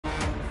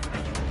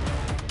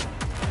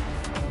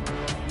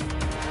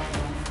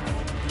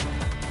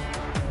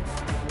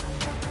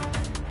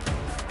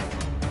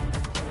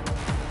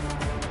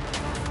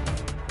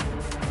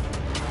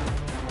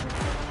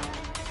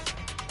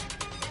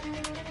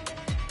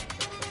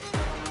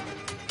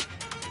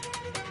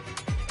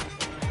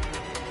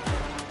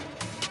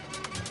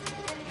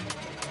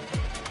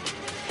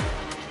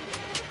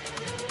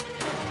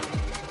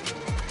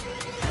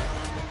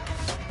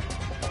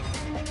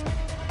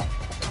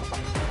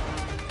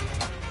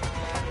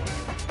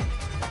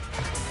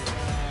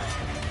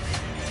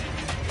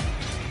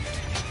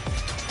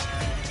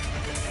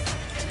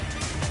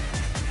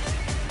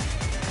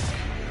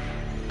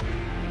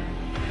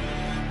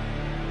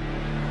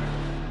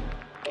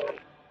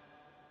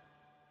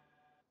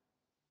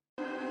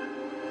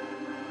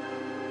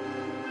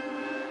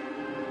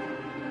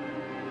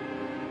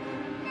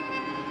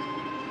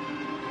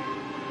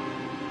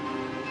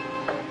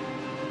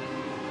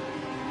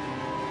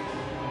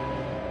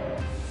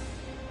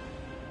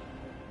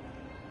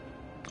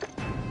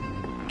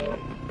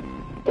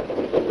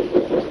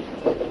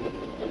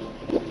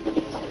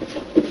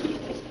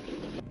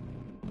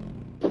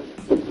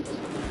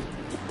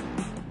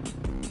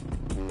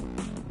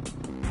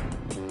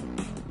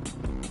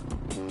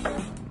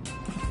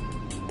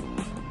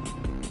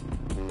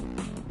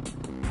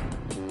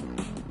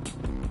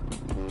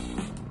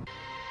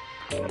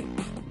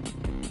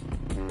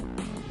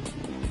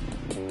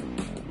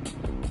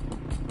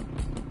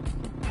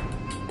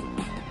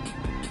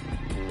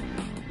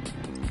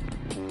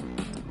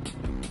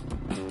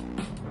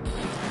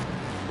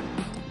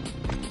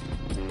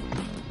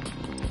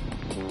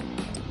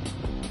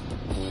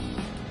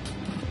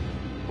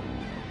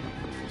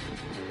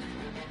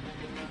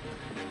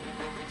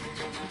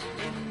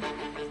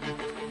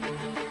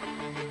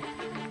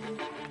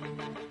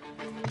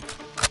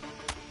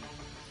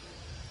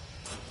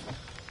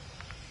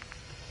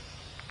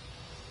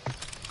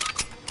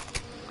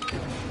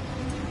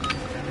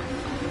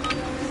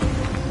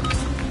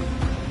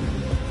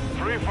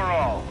For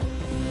all.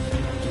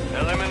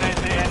 Eliminate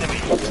the enemy.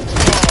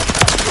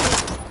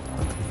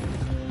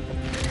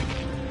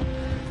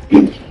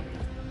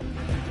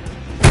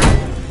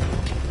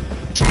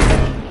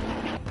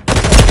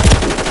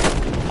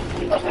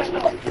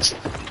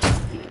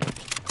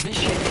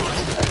 Mission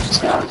is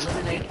to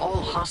eliminate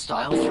all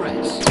hostile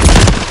threats.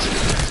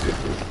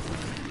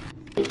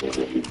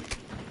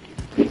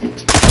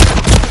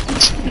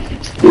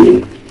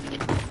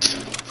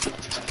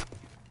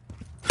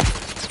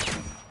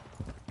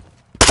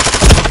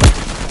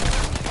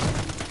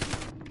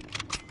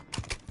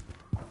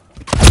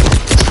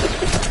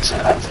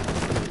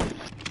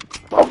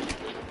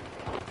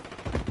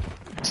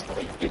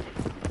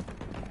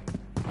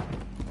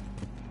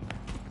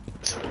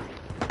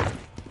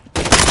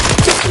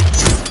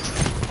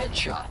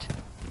 Headshot.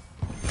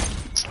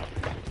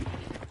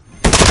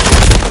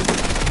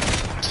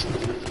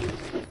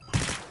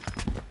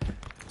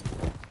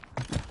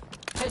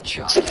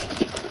 Headshot.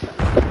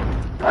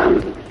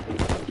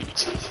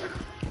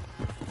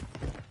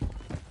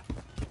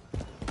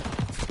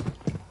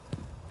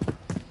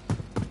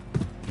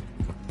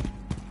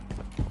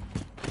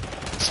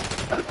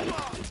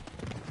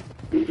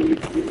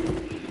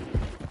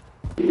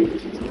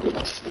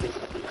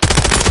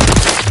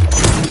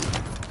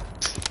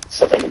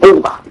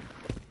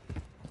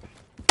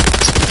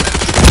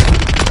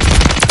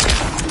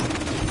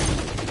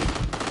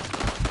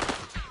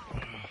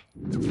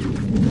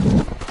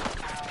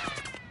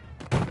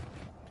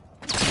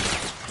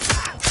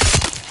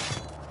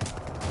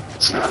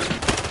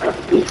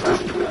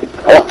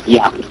 Oh,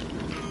 yeah.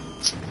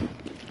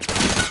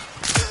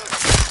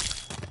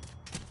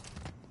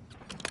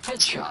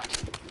 Headshot.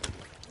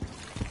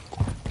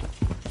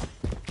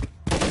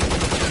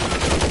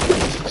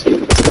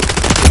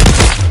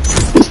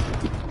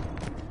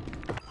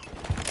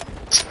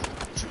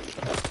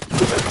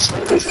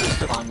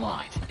 System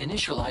online.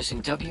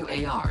 Initializing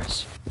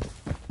WARs.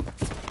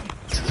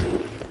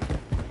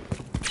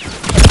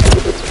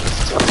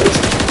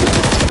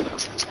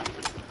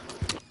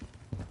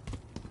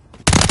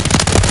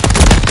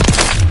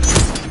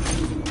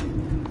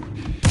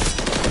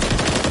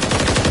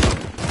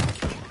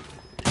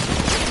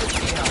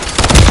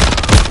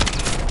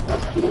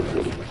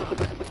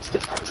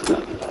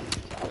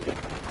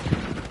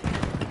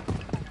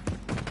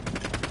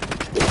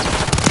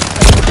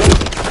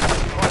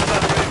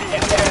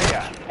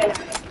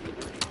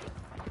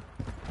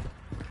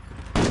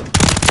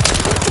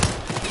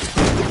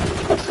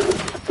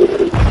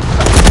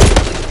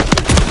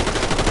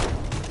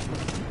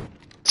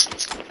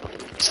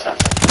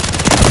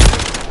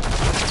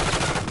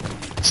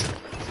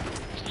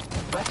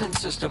 Weapon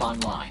system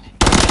online.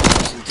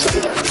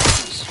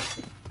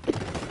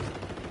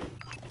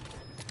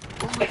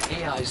 Only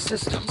AI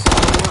systems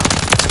are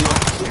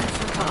cleared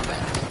for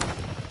combat.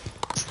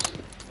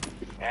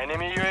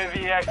 Enemy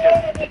UAV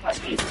active.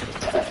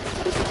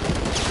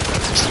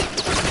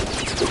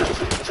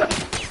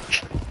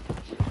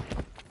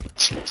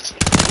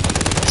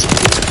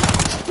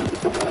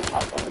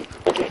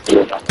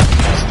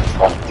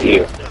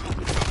 Here.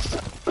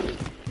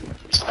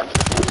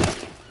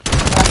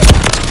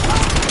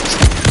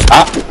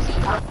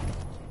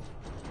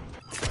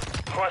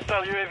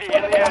 Hostile UAV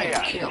in the area.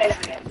 Kill.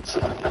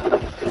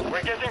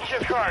 We're getting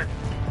hit hard.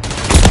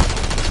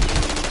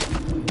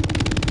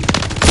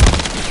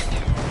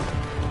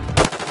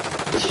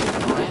 Mission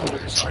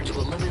parameters are to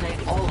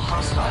eliminate all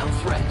hostile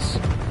threats.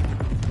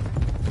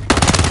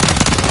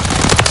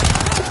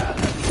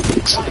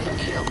 Final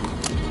kill.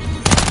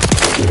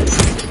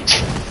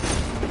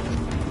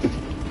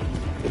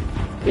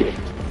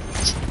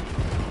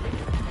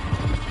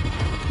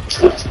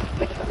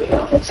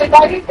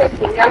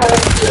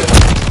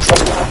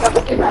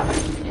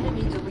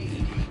 Enemy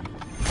deleted.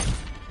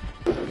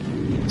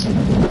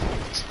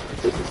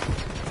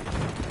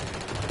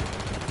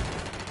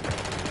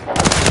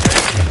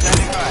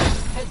 Standing by.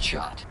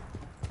 Headshot.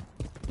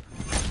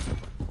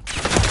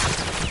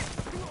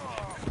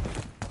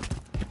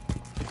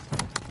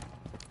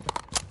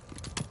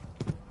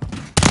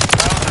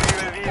 Counter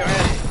UAV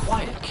ready.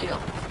 Quiet kill.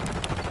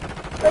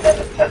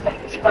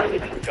 Copy.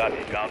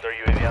 Counter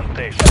UAV on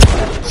station.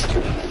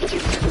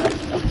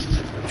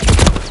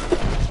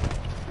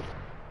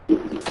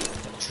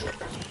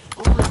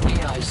 All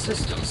AI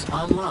systems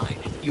online.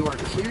 You are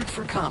cleared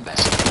for combat.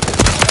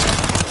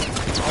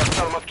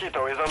 Hostile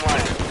Mosquito is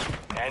online.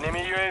 Enemy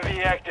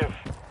UAV active.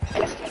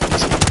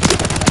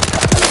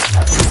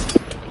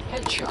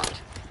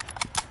 Headshot.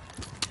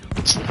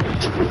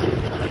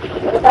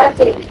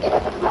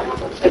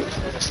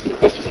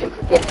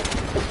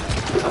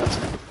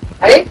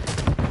 Allez.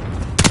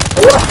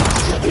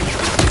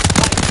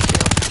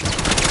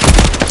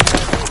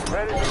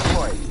 Ready to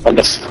deploy.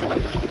 Bagus. Be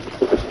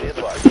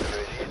advised,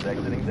 UAV is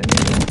exiting the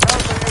area.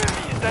 Counter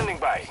UAV standing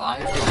by.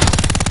 5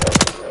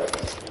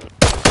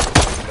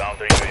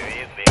 Counter UAV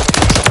is being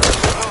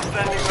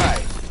standing by.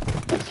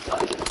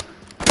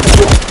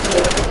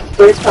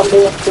 There's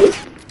something up there.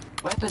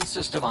 weapon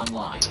system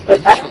online.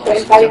 But that's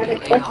very high on the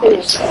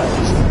question.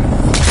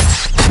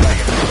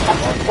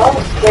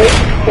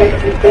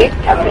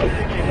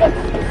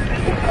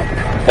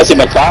 Si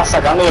me está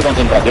sacando de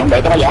concentración,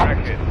 vete para allá.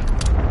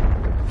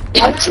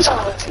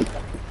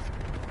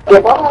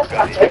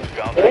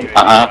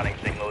 Ajá.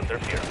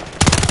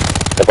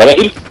 ¿Te puedes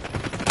ir?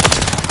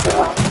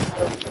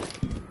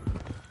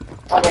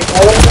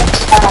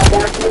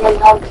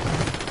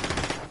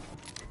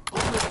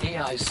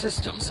 AI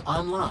systems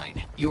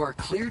online. You are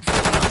cleared for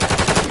combat.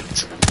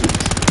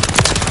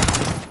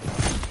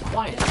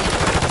 Quiet.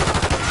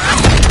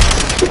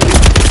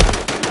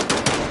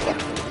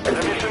 The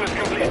mission is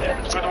completed.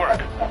 Good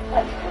work.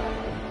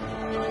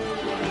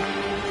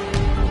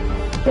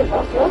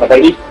 ¿Te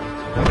ir?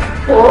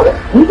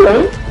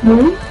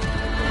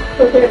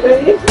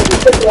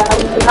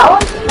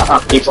 Ajá.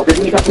 ¿Y por qué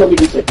tiene que hacer lo que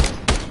dice?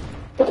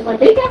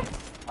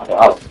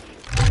 Wow.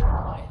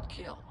 Quiet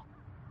kill.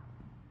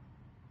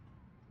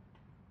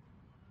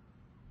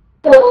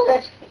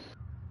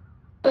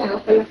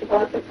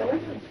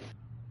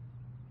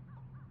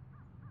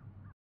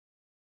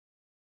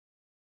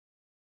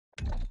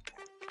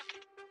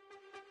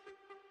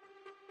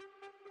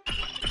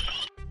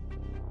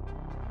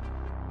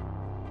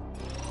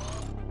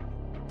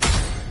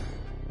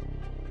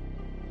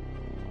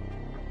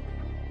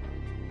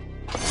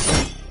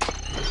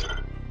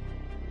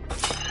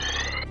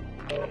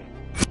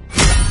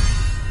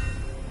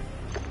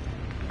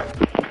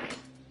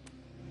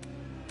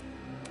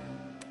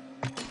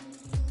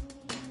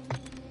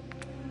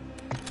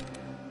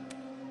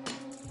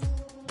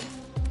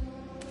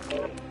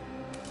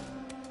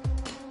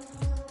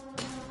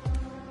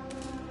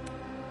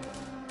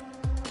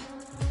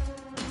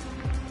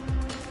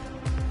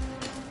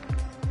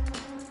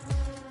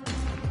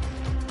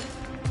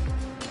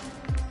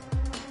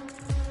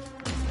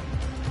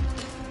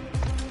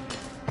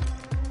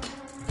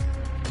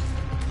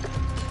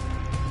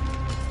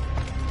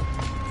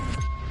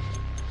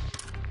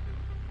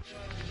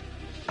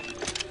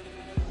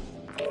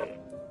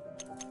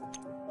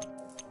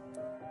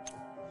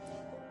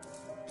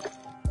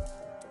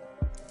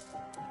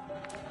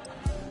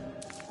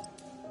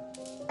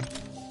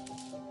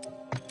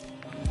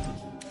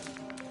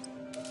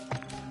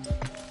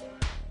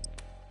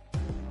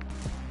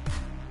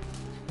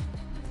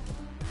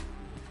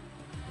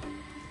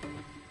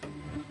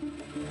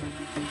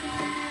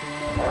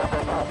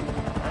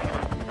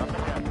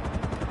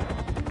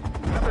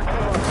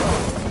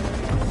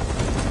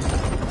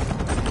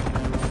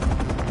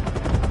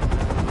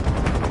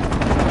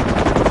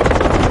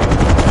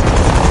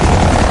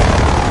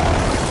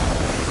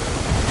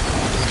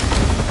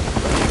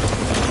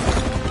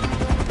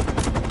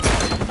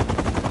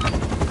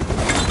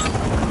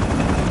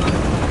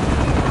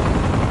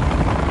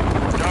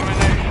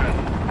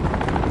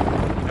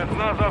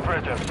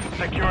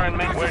 Secure and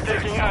make. We're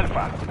taking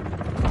Alpha.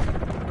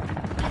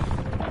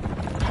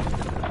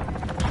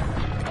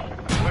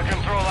 We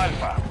control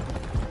Alpha.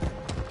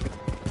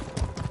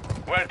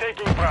 We're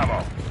taking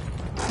Bravo.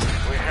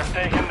 We have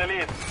taken the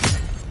lead.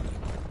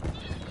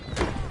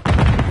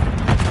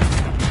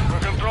 We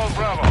control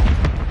Bravo.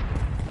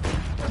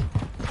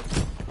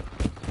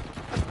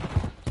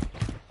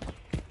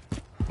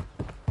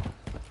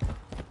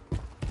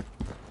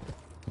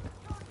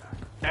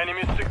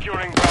 Enemies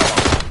securing Bravo.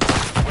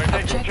 We're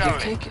taking Objective Charlie.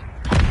 taken.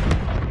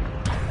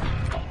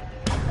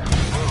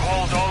 We'll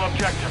hold all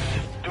objectives.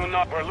 Do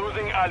not. We're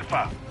losing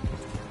Alpha.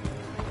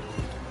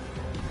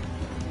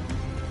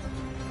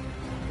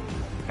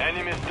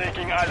 Enemies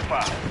taking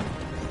Alpha.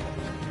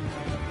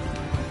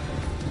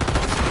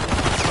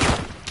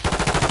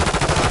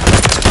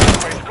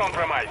 It's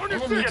compromised.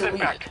 Enemy Get it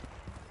back.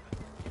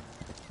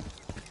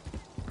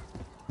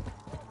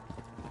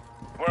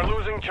 We're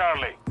losing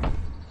Charlie.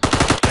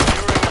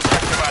 Securing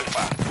objective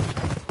Alpha.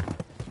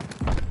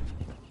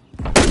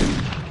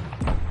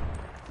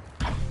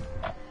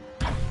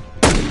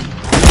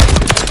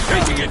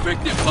 Taking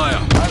effective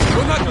fire.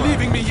 You're not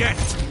leaving me yet.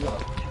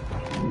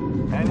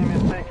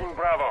 Enemies taking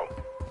Bravo.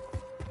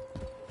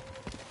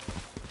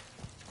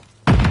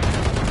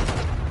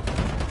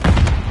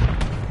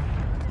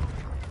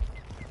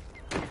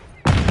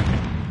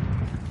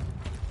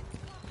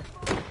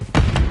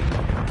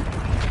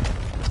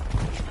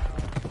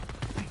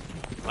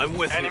 I'm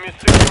with you. Enemy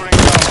securing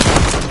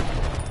Bravo.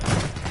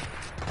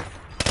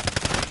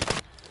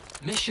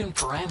 Mission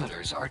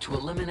parameters are to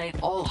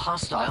eliminate all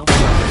hostile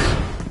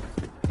threats.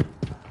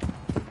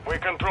 We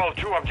control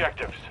 2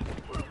 objectives.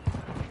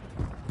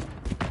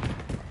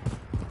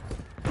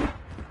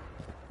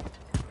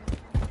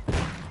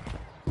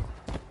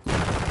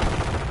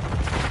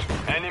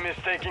 Enemies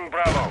taking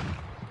Bravo.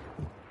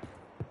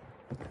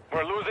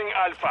 We're losing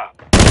Alpha.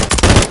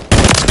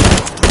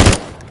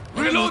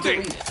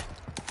 Reloading! Deleted.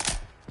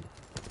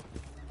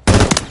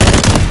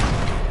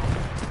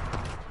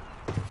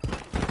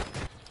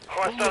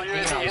 Hostile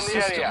UAV AI in the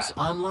area. systems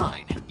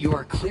online. You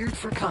are cleared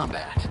for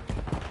combat.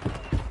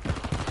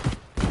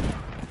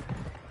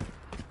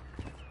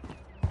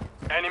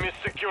 Enemies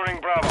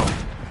securing Bravo.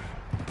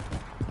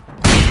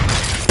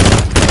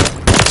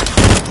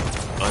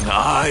 An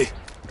eye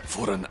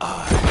for an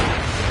eye.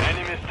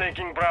 Enemies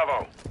taking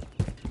Bravo.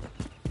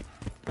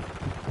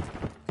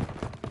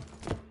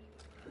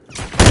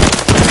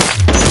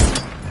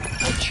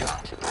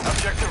 Headshot.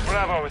 Objective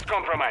Bravo is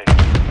compromised.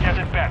 Get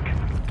it back.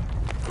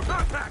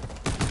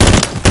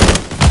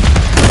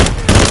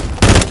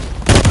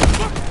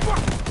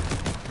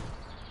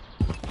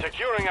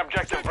 Securing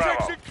objective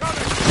Bravo.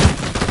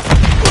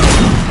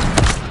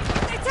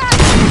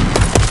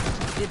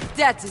 The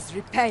debt is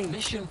repaid.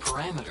 Mission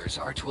parameters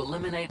are to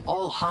eliminate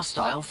all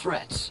hostile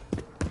threats.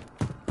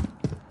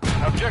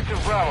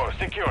 Objective Bravo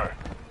secure.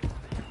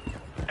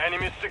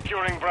 Enemies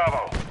securing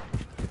Bravo.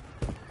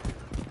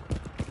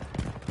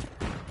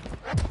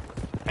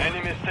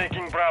 Enemies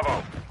taking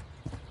Bravo.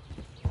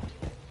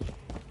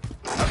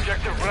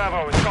 Objective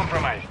Bravo is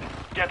compromised.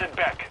 Get it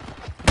back.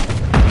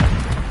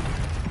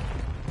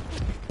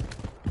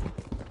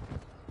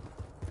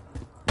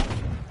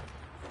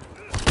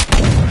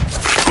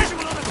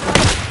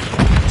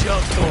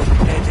 Just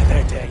don't end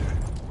their day.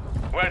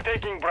 We're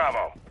taking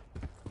Bravo.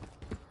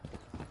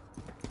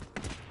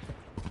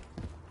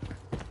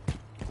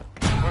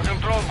 We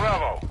control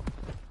Bravo.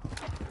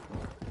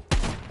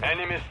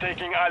 Enemies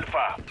taking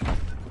Alpha.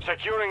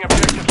 Securing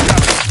objective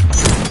Charlie.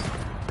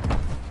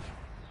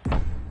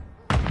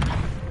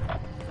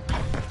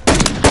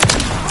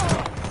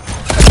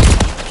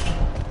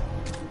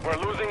 We're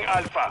losing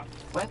Alpha.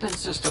 Weapon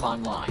system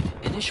online.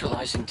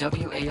 Initializing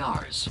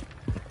WARs.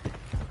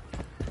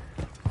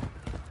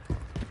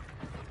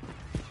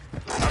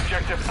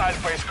 Objective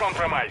Alpha is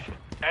compromised.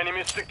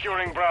 Enemies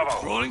securing Bravo.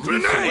 Throwing We're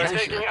grenade!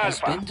 taking has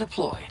Alpha. been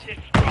deployed. You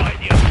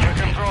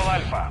control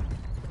Alpha.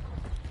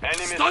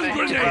 Enemies Stun taking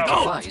grenade Bravo.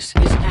 out. Device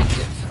is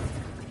active.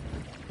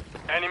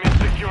 Enemies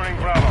securing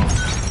Bravo.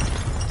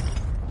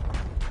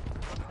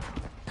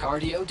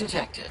 Cardio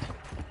detected.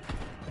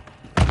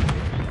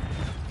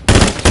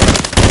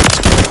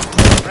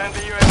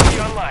 Friendly UAV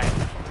online.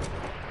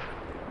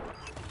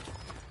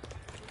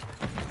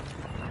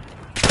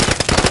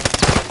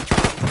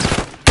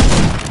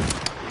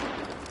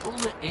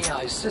 Bullet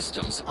AI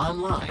systems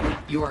online.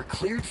 You are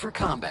cleared for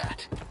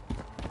combat.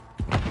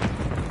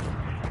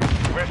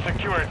 We've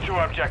secured 2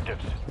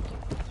 objectives.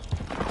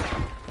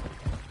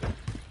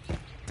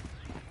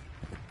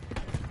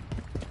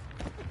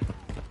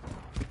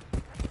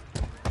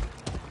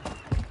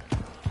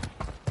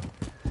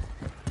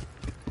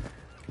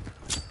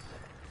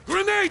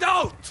 Grenade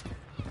out!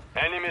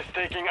 Enemies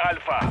taking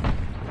Alpha.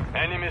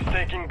 Enemies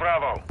taking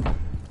Bravo.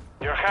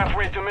 You're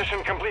halfway to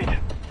mission complete.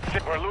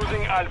 We're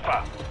losing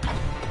Alpha.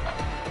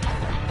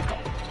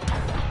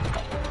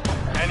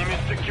 Enemies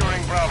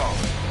securing Bravo.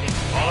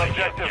 All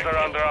objectives are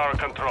under our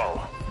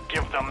control.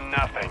 Give them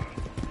nothing.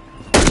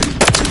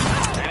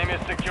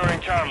 Enemies securing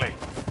Charlie.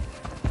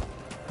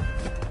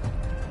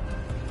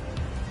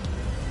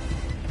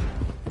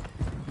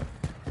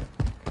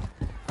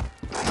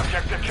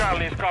 Objective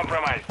Charlie is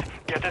compromised.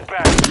 Get it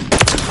back.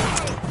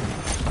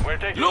 We're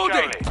taking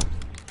Loading. Charlie.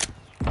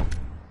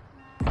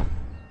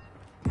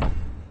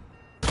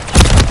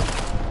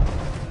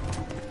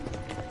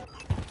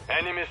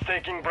 Enemies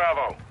taking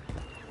Bravo.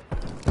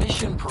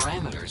 Mission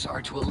parameters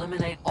are to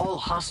eliminate all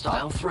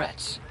hostile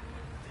threats.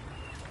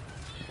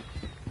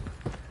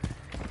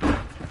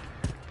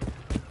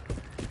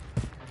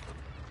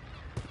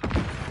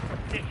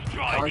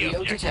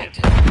 Cardio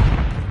detected.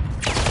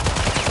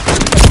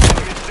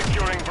 Enemies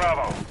securing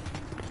Bravo.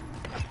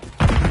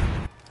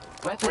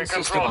 Weapon We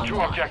system control 2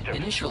 online. objectives.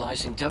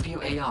 Initializing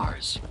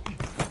WARs.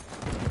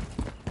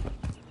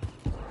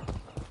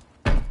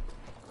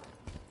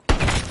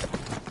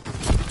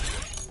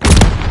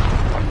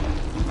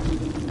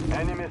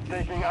 Enemies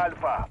taking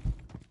Alpha.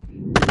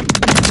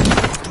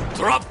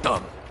 Drop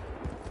them!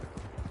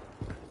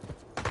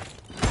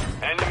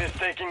 Enemies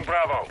taking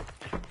Bravo.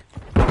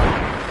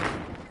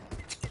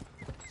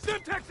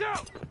 Syntax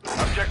out!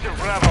 Objective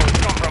Bravo is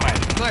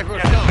compromised. Get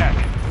it back.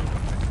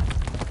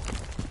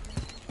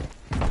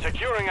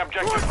 Securing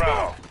objective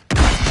Bravo.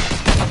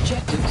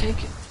 Objective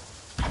taken.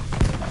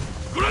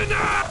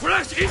 Grenade!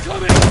 Fresh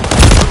incoming!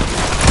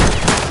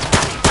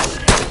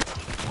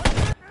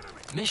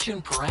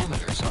 Mission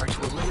parameters are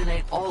to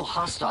eliminate all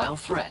hostile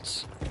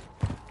threats.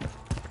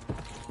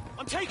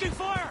 I'm taking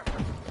fire!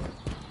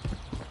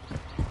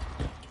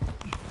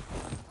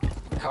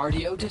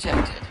 Cardio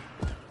detected.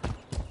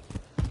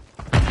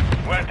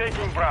 We're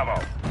taking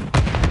Bravo.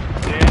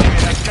 The enemy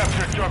has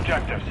captured two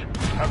objectives.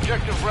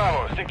 Objective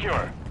Bravo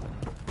secure.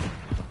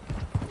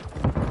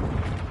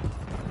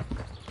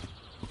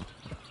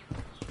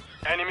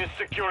 Enemies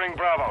securing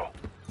Bravo.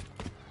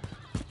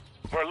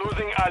 We're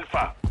losing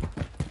Alpha.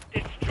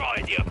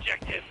 Destroy the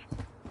objective.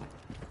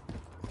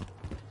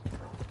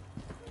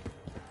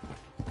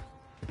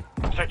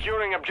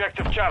 Securing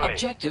objective Charlie.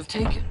 Objective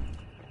taken.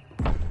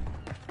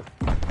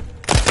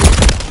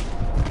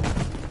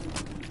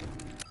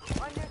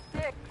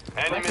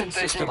 Weapon Enemies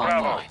system taking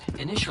Bravo. online.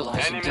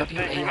 Initializing Enemies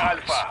taking WARs.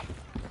 Alpha.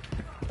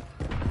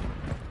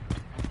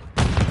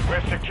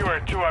 We've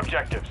secured two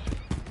objectives.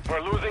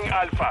 We're losing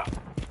Alpha.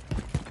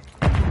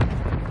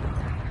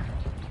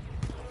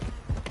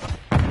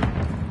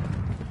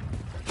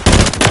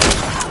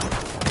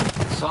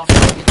 Soft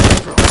target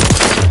destroyed.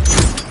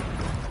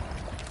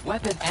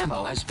 Weapon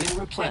ammo has been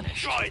replenished.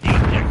 Destroy the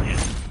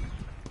objective.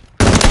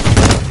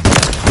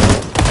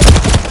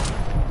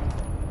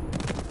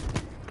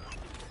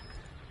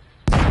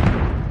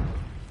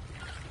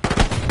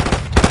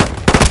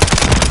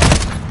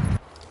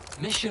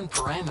 Mission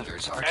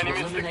parameters are to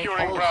Enemies eliminate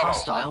securing all Bravo.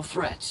 hostile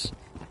threats.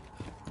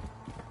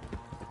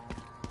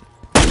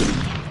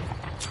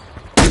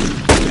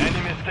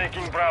 Enemies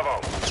taking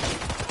Bravo.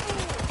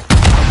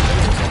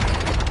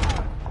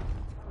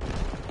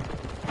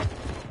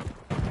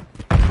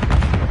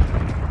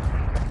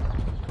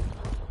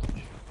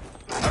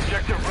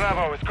 Objective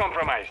Bravo is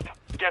compromised.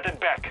 Get it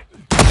back.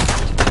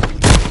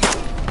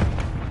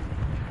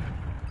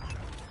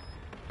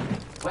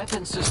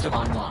 Weapon system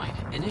online.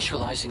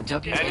 Initializing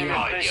Enemies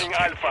WARs. taking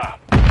Alpha.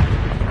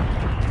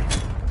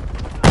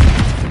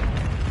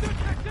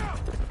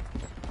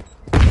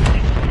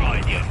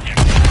 Destroy the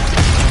objective.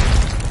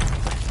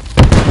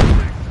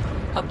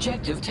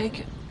 Objective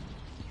taken.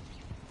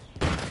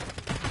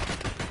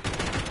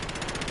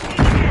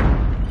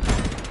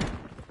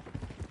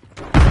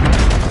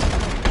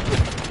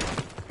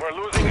 We're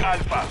losing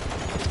Alpha.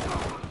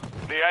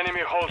 The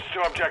enemy holds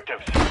two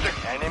objectives.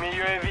 Enemy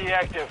UAV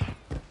active.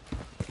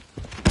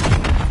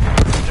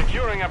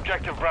 Securing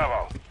objective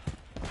Bravo.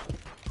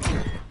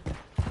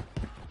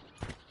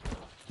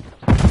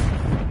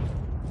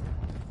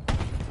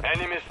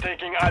 Enemies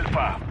taking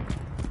Alpha.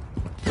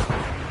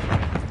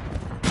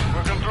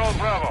 We control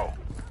Bravo.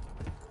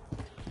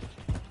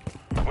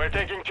 We're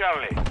taking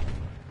Charlie.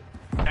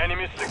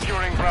 Enemies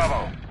securing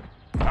Bravo.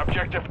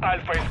 Objective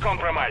Alpha is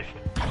compromised.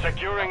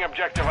 Securing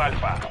objective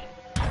Alpha.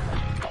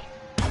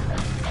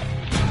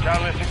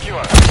 Charlie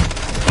secure.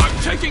 I'm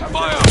taking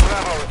fire! Objective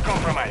Bravo is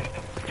compromised.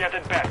 Get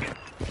it back.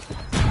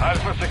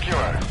 Alpha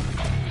secure.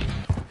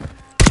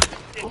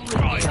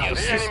 Destroy The enemy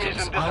is in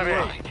disarray.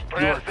 online. You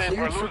Press are it.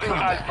 We're cleared for losing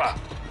combat. Alpha.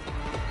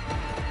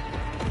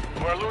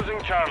 We're losing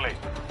Charlie.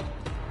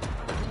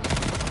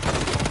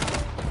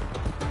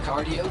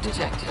 Cardio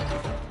detected.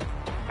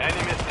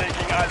 Enemies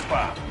taking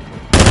Alpha.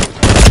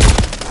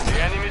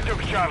 The enemy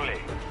took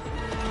Charlie.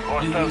 New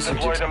Hostiles user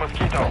deploy the detected.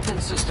 Mosquito.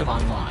 Weapon system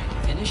online.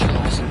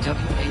 Initializing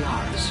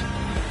WARs.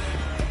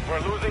 We're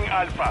losing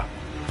Alpha.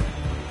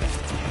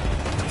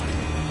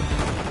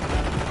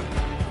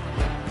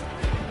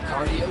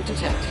 Cardio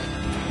detected.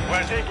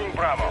 We're taking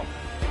Bravo.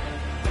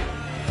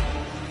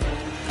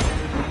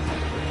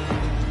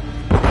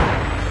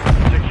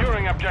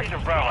 Securing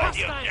objective Bravo.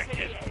 The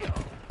objective.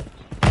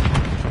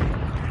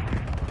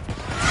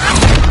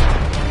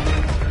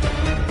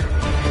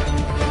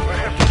 We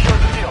have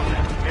secured the field.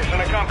 Mission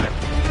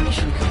accomplished.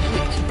 Mission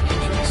complete.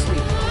 Entering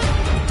sleep mode.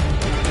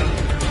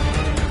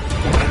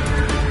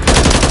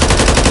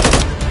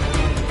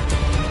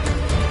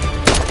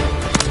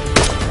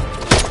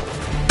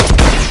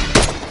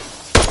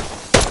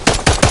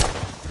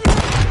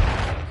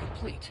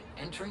 Complete.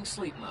 Entering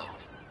sleep mode.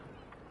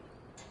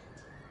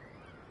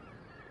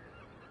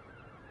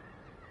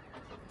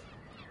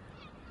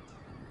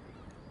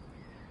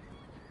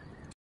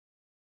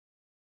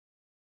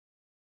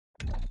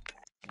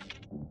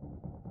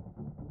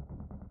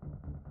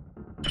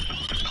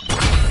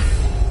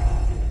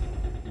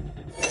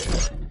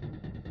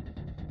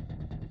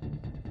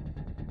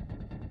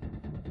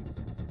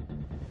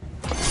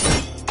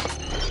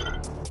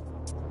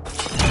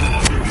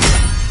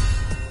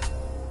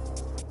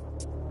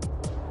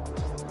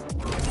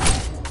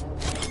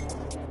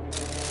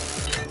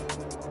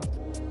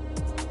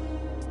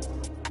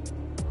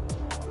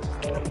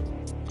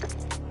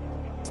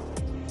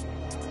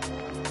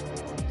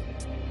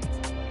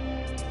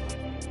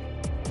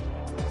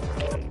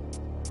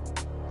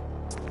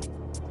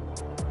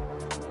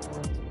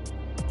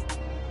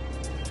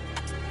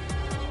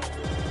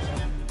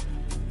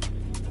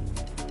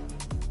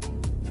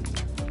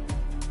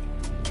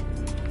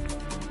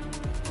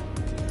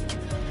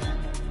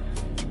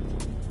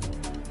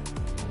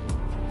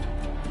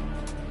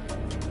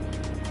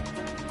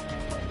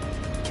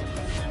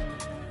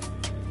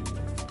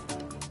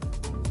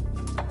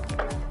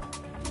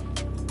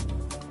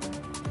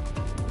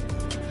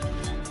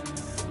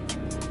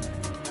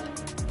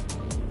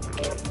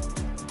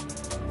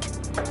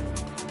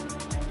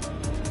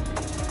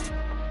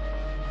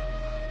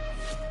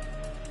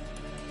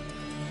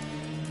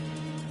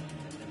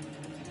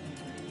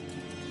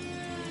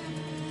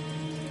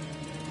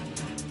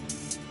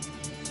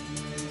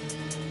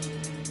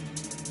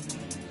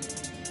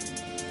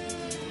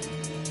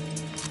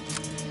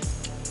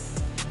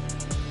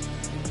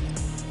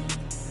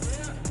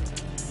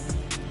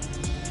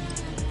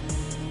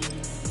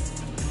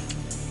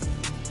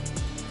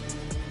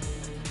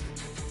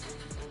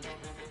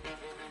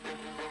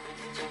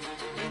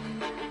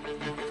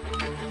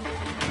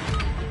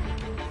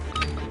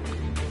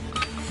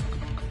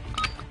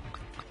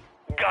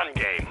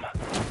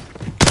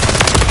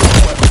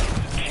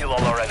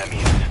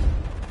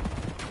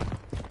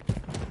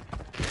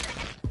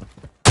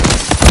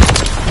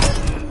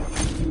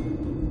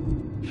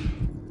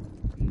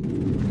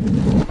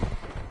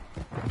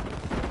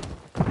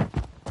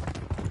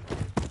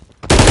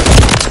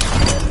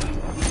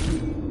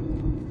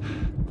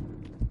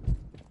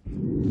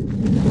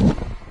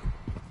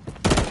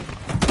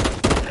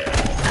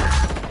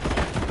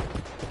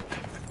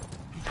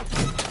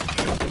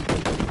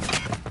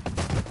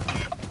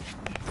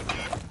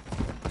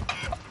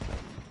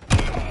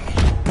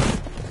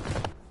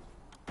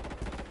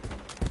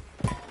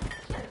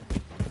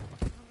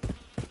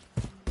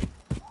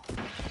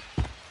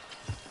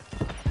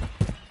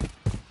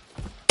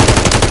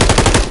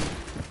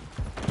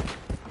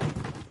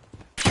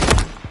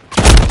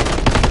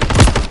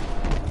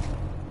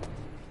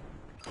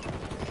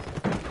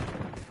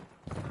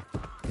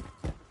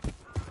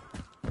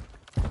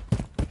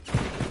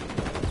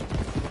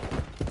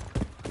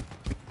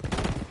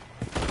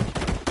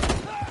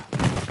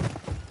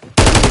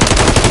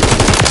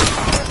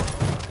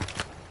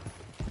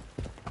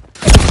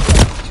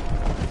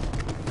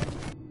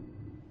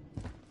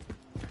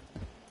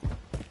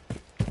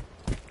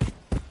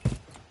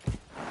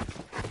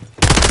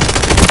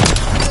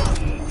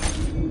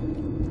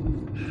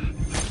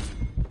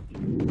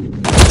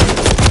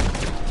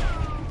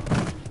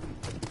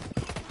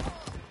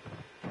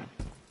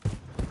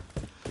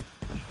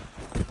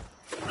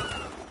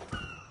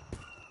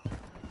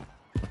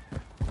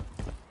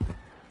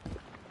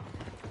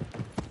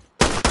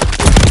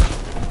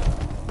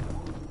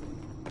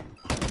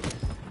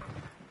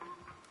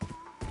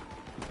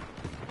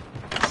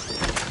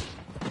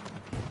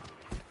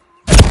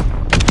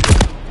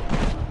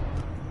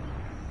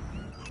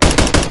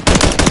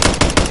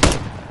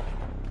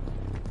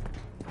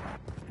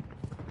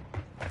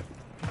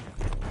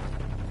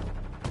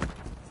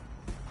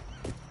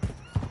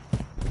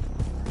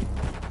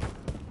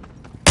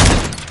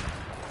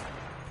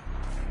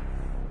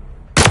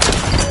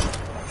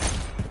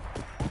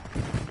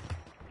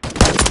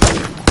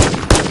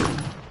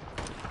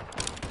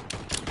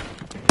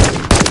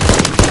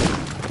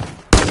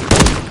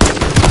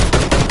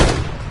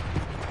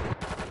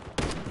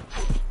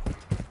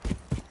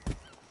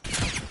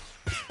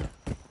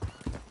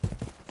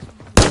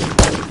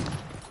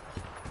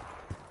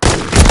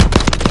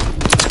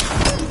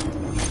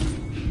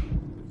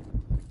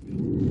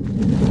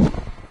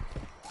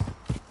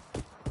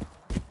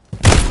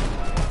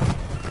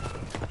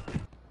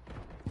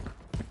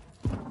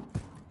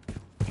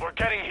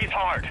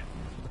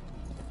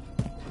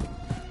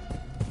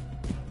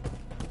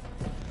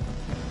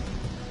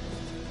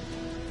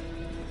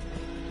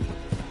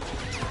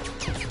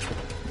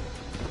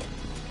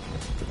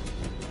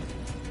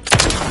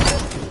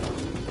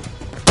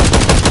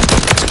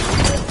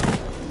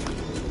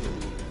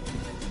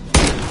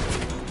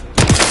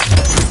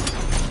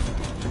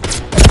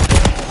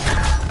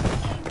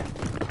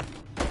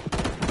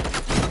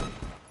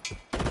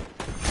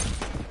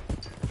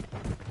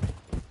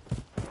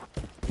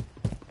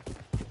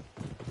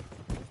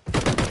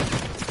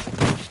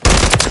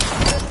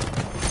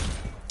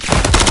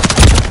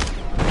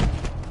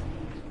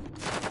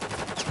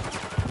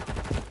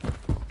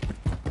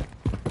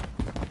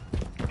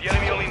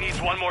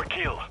 more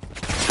kill.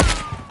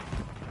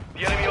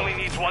 The enemy only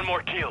needs one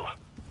more kill.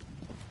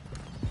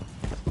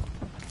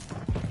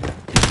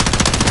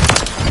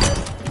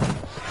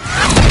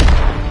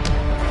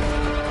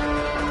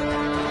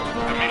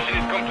 The mission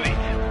is complete.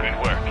 Good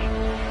work.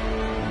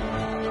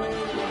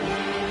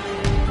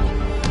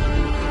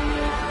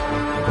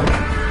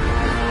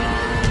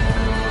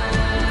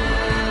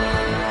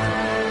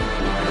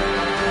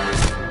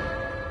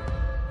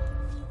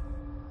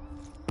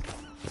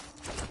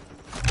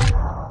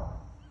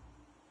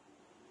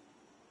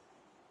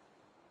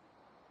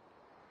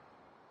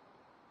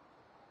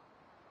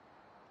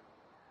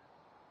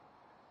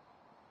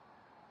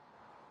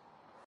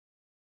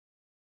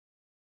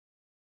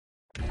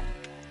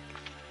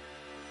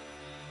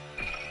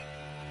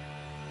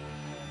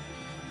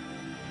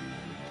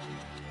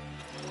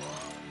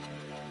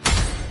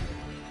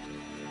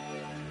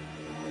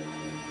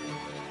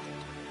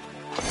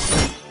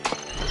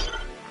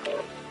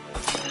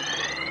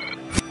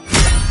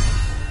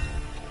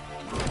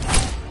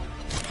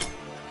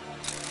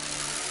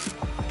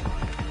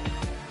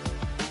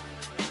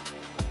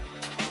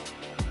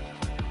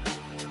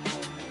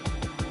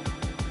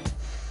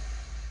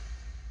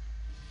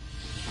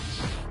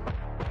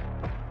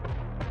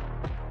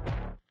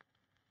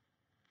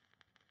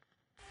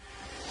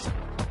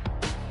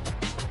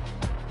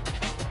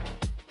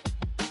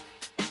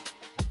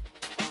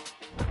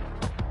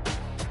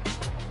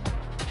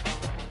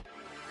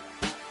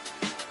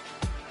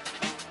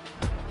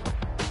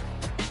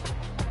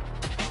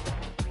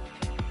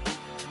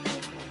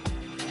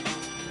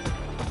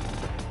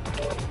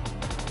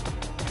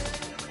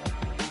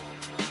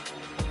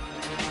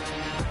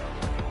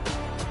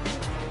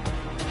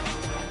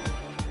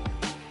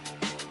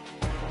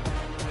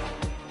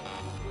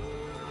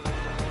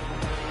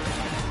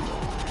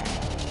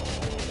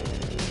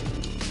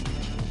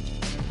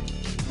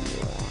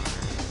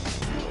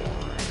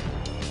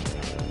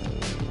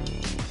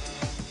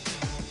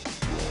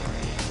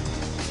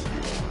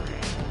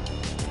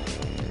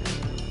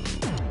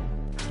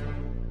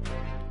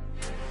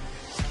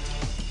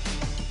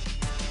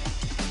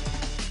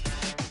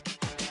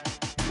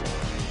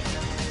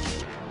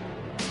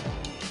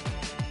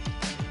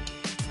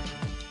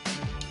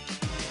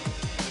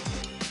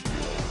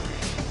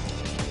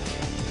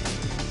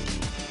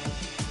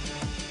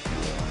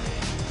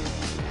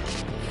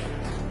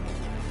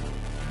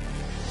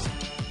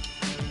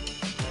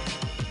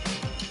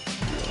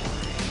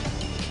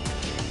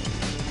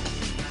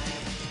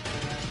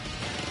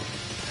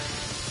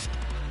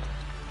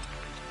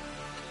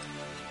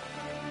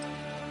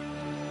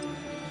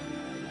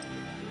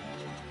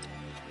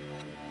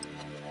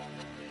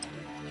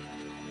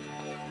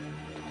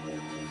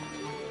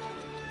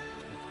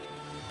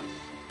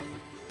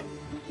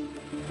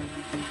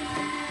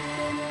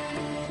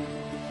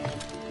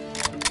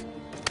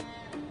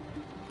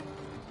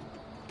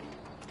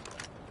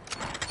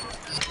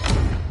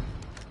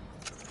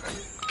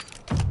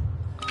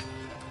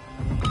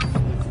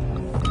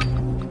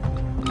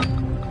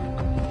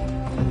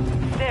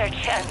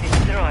 And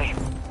destroy.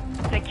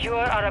 Secure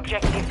our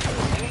objective.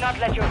 Do not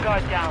let your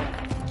guard down.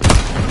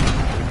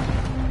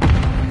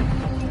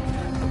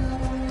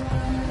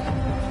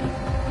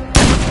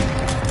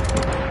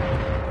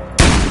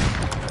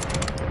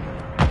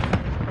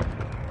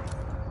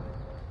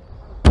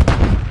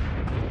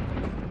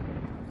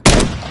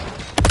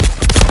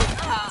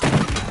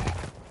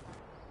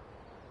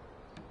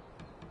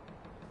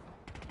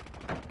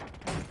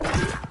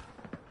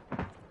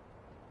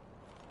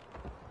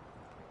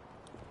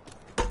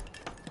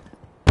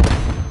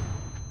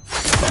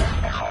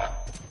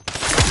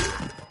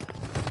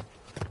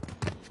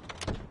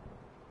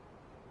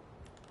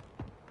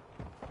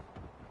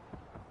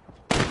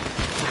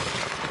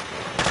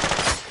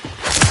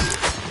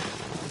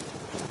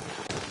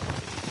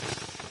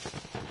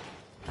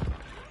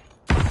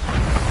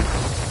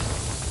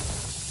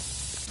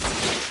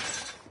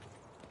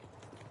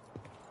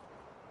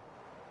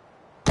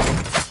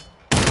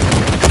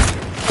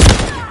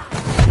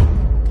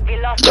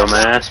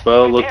 Dumbass,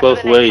 bro. Look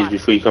both ways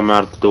before you come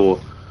out the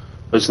door.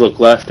 Let's look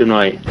left and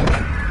right. Look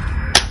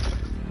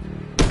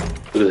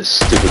at this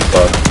stupid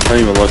fuck. Don't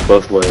even look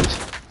both ways.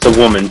 It's a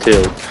woman,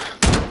 too.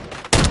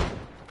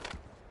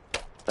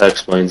 That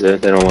explains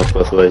it. They don't look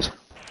both ways.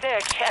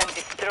 Search and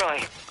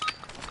destroy.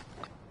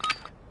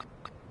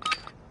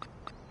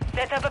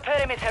 Set up a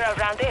perimeter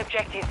around the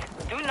objective.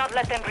 Do not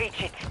let them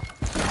reach it.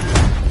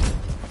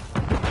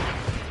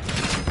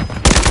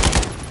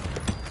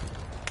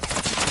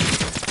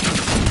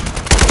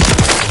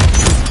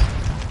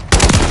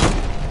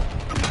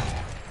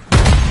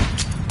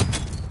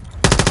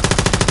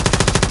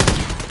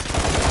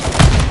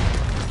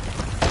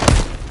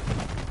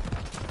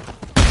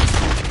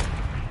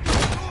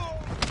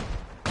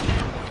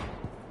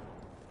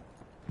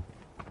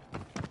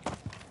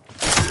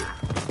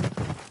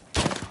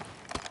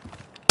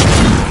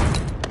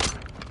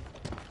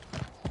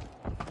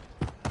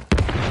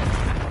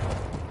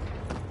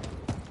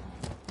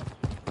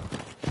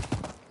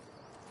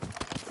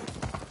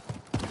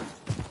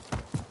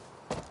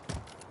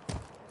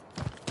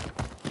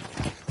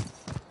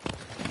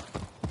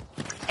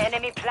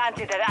 Enemy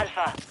planted at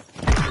Alpha.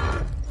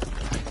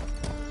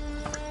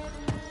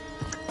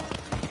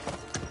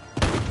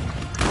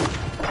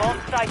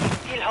 Bomb site is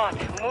still hot.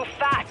 Move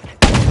fast.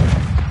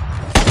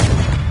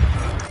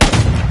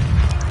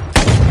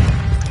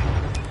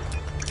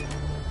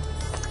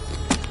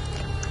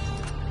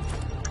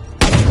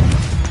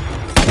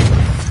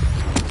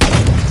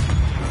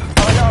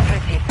 All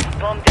operatives,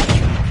 bomb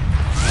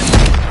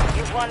defused.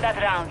 You've won that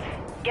round.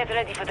 Get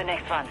ready for the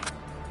next one.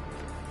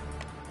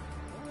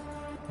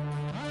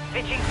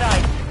 Switching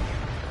sides.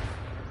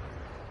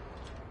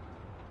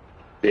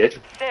 Bitch.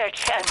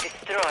 Search and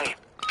destroy.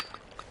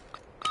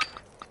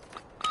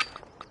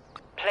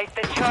 Place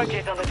the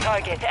charges on the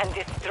target and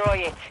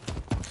destroy it.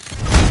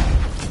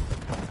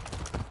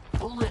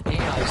 Bullet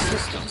AI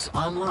systems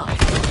online.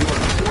 You are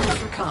cleared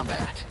for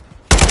combat.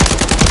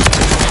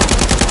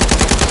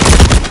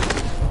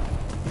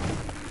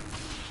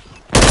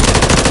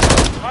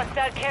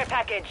 Hostile care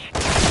package.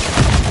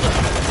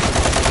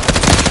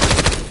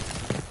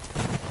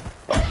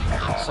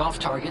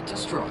 Soft target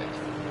destroyed.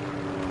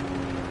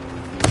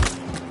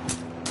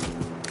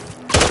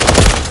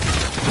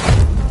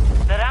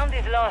 The round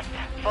is lost.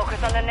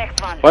 Focus on the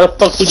next one. Why the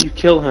fuck would you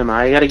kill him?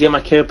 I gotta get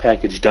my care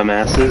package,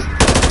 dumbasses.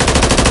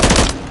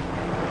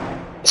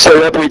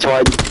 Sorry up,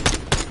 retard.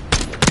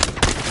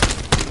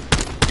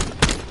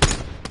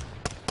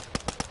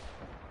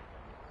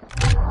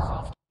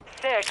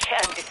 Search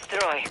and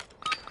destroy.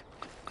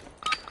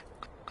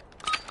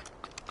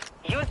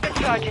 Use the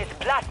charges,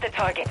 blast the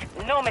target.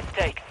 No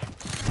mistakes.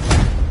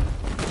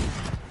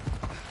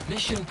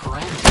 Mission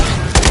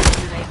parameters.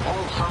 Eliminate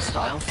all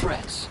hostile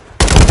threats.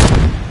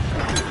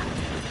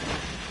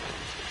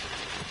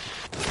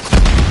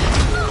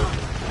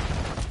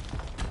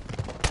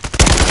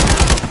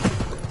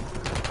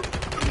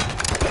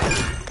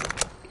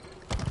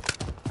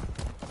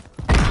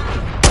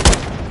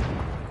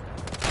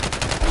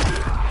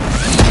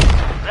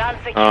 Round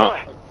secure.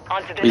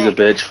 On to the He's a next.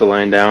 bitch for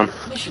laying down.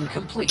 Mission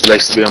complete. He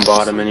likes to be on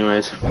bottom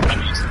anyways.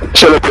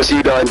 Shut up, pussy,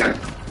 you done.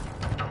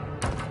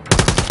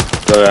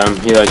 So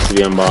he likes to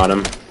be on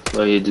bottom.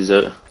 Well, he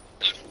deserves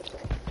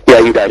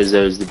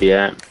to be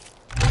at the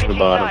Switching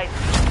bottom.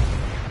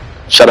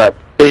 sides. Shut up.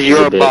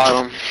 You're a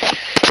bottom.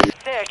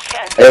 Search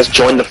and I just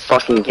joined the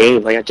fucking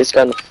game. Like, I just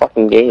got in the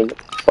fucking game. What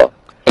the fuck?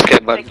 Okay,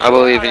 bud. I secure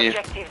believe our in you.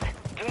 objectives.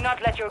 Do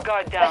not let your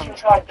guard down.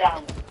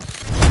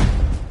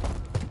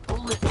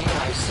 Bullet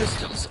AI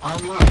systems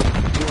online.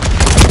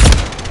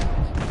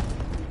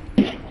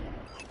 You are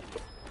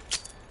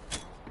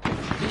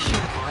mission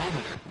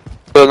parameter.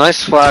 So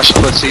nice flash,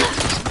 pussy.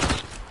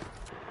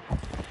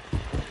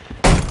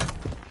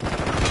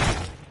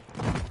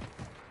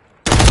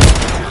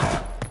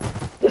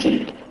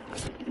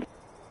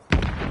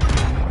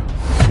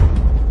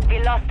 We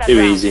lost that Too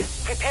round. easy.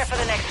 Prepare for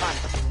the next one.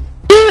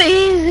 Too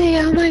easy,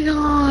 oh my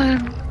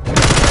god.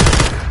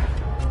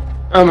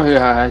 Oh my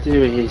god,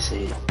 too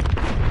easy.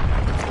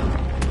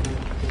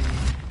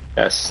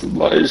 Yes,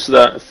 what is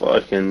that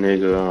fucking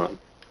nigga on?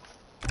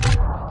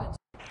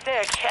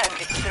 Search and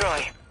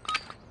destroy.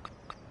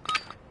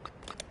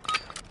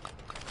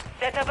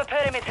 Set up a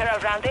perimeter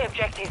around the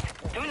objectives.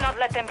 Do not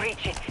let them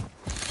breach it.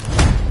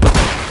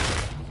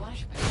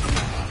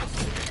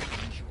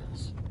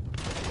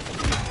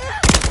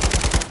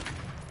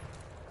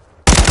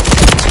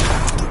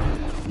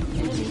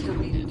 Enemy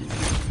deleted.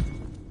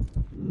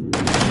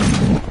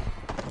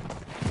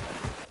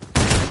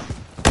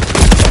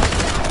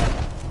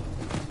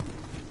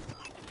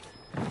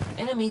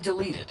 Enemy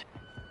deleted.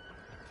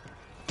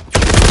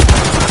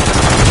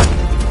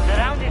 The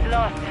round is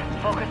lost.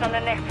 Focus on the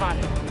next one.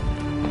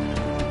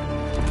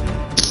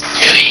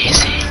 Too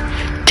easy.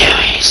 Too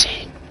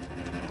easy.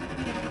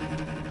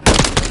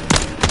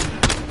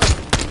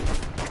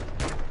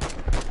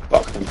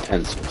 Fucking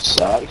pencil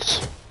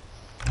sucks.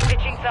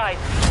 Switching sides.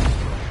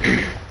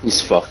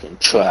 He's fucking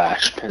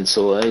trash,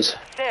 pencil is.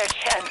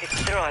 Search and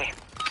destroy.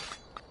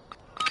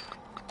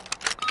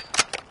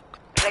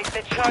 Place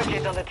the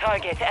charges on the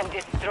target and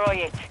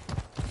destroy it.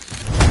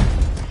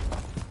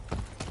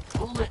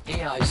 Bullet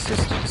AI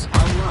systems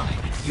online.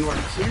 You are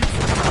cleared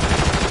for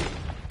combat.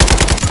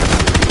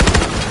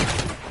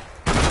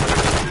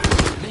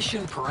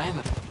 Mission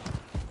parameter.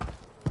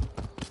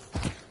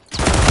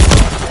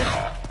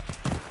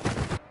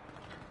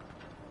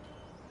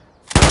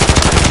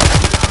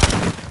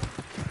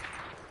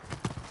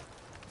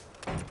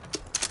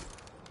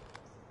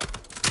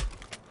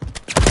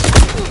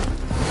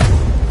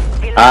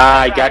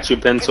 I got you,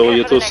 pencil.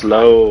 You're too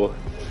slow.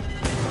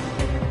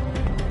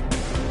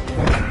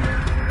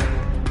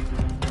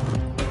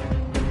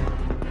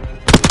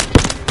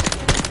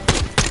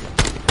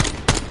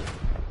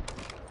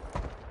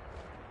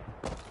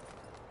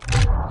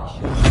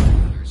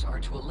 Mission are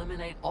to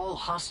eliminate all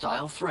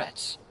hostile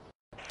threats.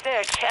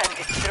 Search and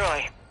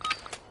destroy.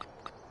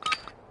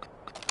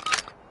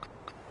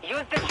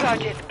 Use the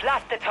charges,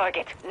 blast the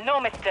target. No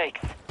mistakes.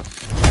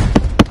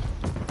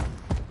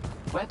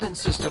 Weapon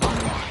system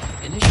online.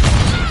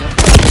 Initializing.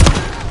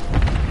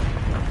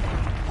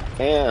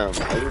 Damn,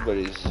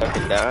 everybody's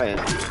fucking dying.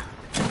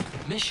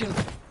 Mission.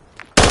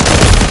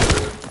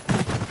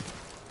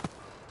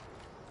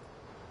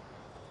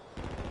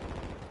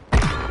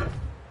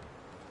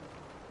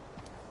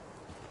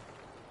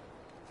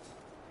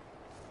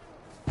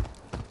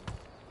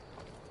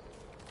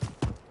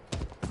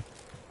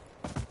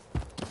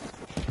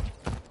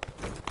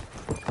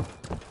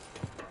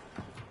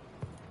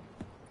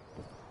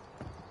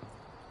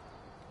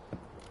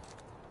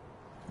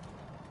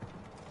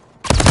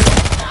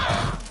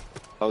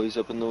 Oh, he's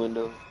up in the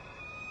window.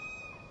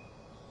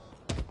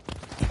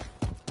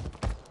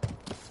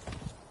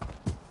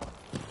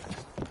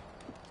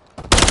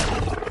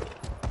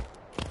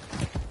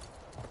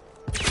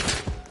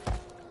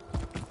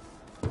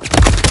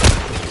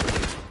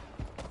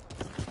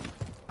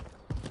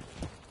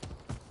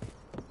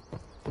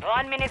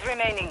 One minute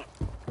remaining.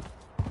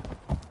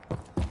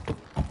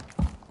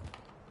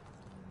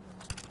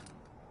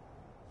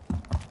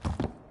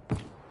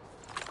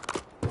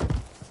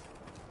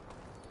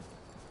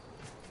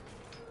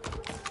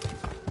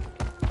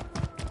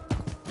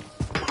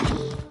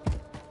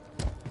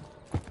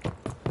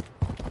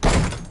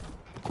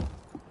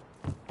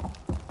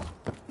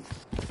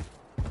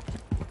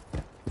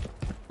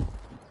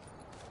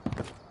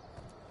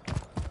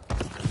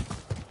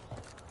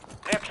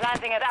 They're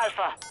planting at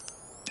Alpha.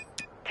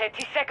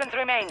 30 seconds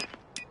remain.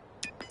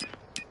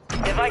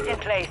 Device in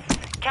place.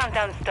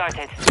 Countdown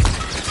started.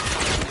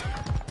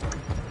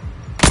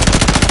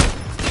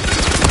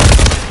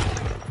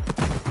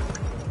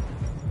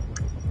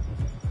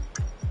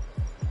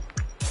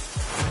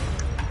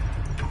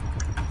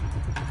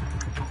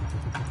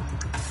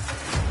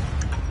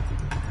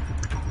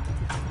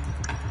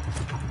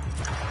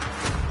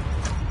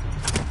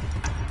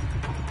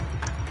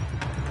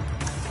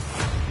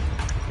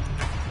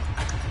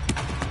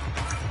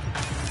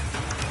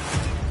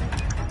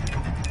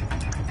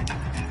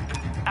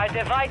 Our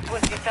device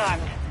was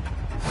disarmed.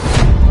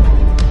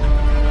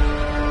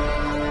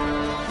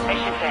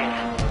 Mission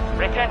failed.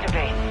 Return to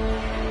base.